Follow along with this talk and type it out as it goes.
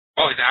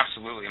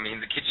absolutely. I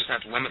mean, the kid just has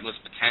limitless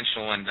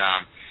potential, and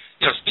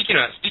speaking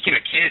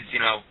of kids,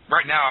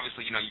 right now,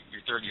 obviously,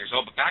 you're 30 years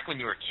old, but back when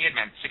you were a kid,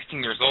 man,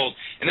 16 years old,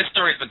 and this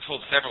story has been told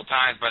several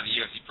times by the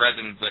UFC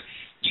president, but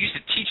you used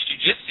to teach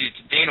Jiu-Jitsu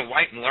to Dana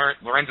White and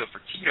Lorenzo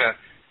Fertitta,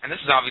 and this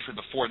is obviously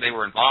before they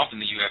were involved in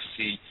the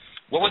UFC.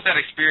 What was that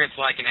experience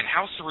like, and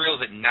how surreal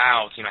is it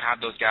now to have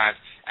those guys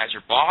as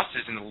your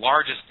bosses in the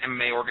largest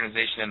MMA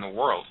organization in the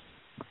world?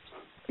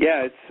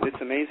 Yeah,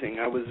 it's amazing.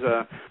 I was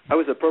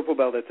a purple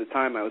belt at the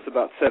time. I was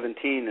about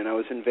 17, and I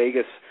was in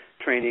Vegas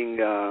training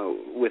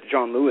with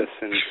John Lewis,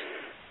 and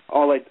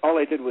all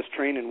I did was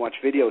train and watch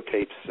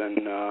videotapes,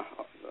 and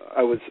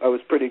I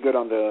was pretty good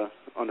on the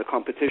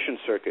competition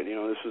circuit.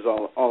 This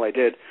was all I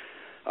did.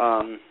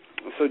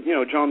 So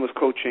John was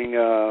coaching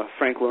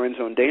Frank,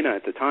 Lorenzo, and Dana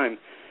at the time,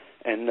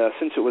 and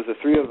since it was the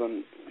three of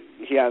them,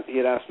 he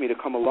had asked me to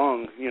come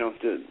along,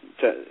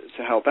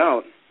 to help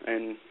out,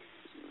 and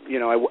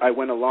I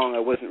went along. I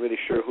wasn't really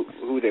sure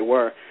who they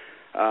were.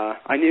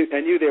 I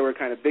knew they were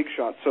kind of big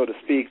shots, so to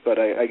speak, but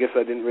I guess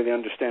I didn't really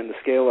understand the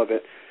scale of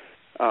it.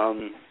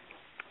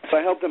 So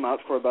I helped them out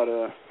for about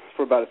a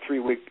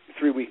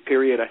 3-week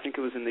period. I think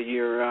it was in the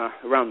year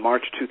around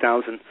March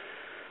 2000,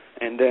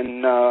 and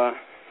then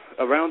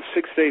around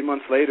 6 to 8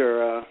 months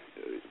later,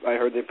 I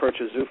heard they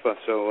purchased Zuffa.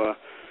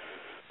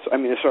 I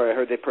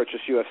heard they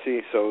purchased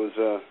UFC. So it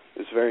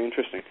was very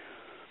interesting.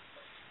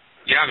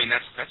 Yeah, I mean,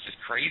 that's just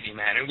crazy,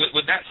 man. And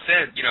with that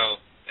said,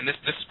 and this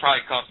is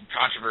probably caused some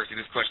controversy,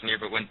 this question here,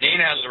 but when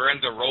Dana and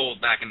Lorenzo rolled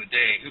back in the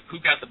day, who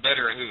got the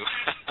better of who?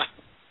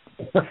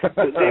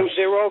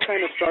 They were all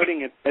kind of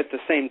starting at the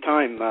same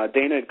time.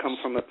 Dana had come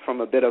from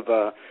a bit of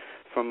a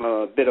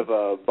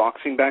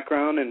boxing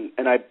background, and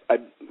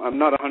I'm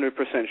not 100%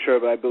 sure,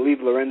 but I believe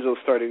Lorenzo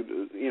started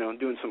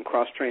doing some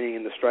cross training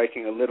in the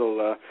striking a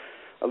little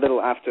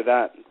after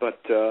that.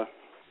 But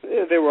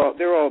they were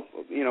all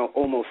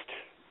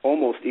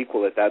almost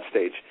equal at that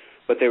stage,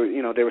 but they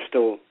were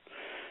still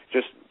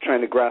just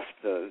trying to grasp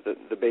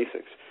the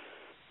basics.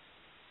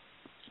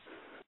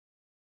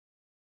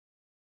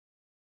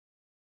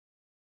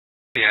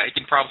 Yeah, he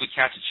can probably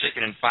catch a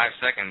chicken in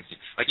 5 seconds.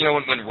 Like,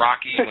 when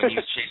Rocky, when he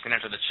was chasing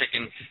after the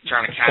chicken,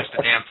 trying to catch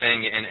the damn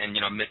thing, and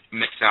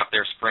Mick's out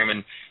there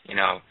screaming,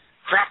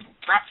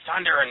 crap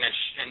thunder and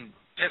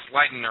piss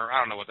lightning, or I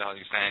don't know what the hell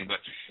he was saying,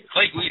 but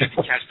Clay Guida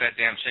can catch that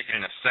damn chicken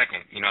in a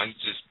second. He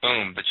just,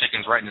 boom, the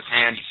chicken's right in his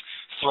hand. He's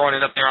throwing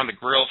it up there on the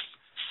grill,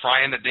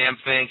 frying the damn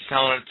thing,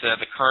 selling it to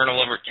the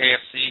Colonel over at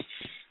KFC.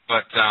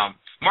 But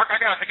Mark, I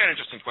got an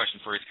interesting question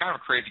for you. It's kind of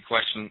a crazy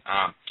question.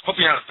 Hope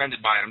you're not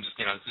offended by it. I'm just,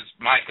 this is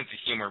my sense of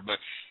humor. But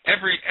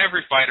every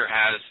fighter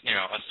has,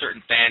 a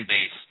certain fan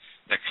base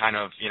that kind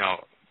of,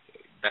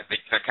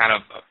 that kind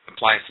of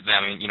applies to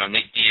them. I mean,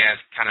 Nate Diaz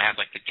kind of has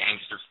like the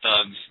gangster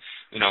thugs,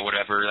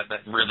 whatever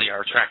that really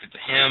are attracted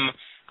to him.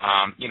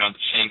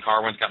 Shane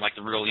Carwin's got like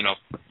the real,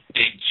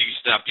 big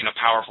juiced up,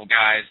 powerful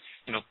guys,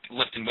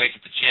 lifting weights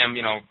at the gym,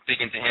 big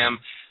into him.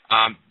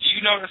 Do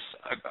you notice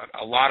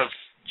a lot of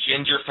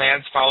Ginger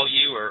fans follow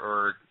you,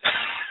 or?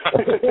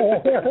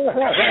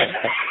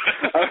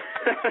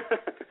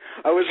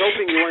 I was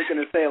hoping you weren't going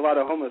to say a lot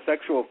of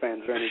homosexual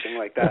fans or anything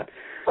like that.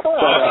 But,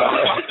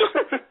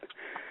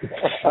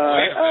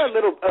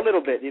 a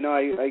little bit.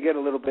 I get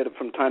a little bit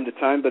from time to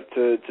time, but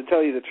to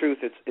tell you the truth,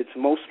 it's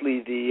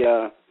mostly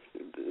the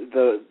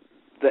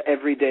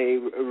everyday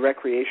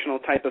recreational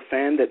type of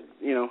fan that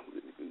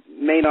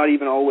may not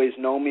even always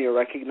know me or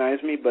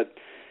recognize me, but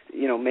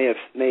may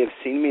have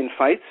seen me in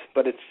fights.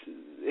 But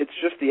it's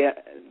just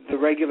the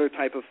regular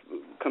type of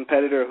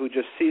competitor who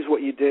just sees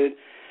what you did.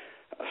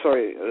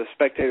 Sorry, a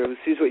spectator who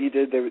sees what you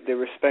did. They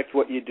respect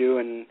what you do,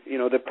 and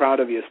they're proud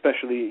of you,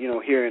 especially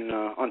here in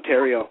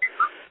Ontario.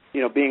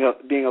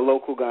 Being a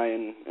local guy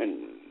and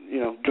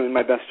doing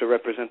my best to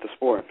represent the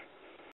sport.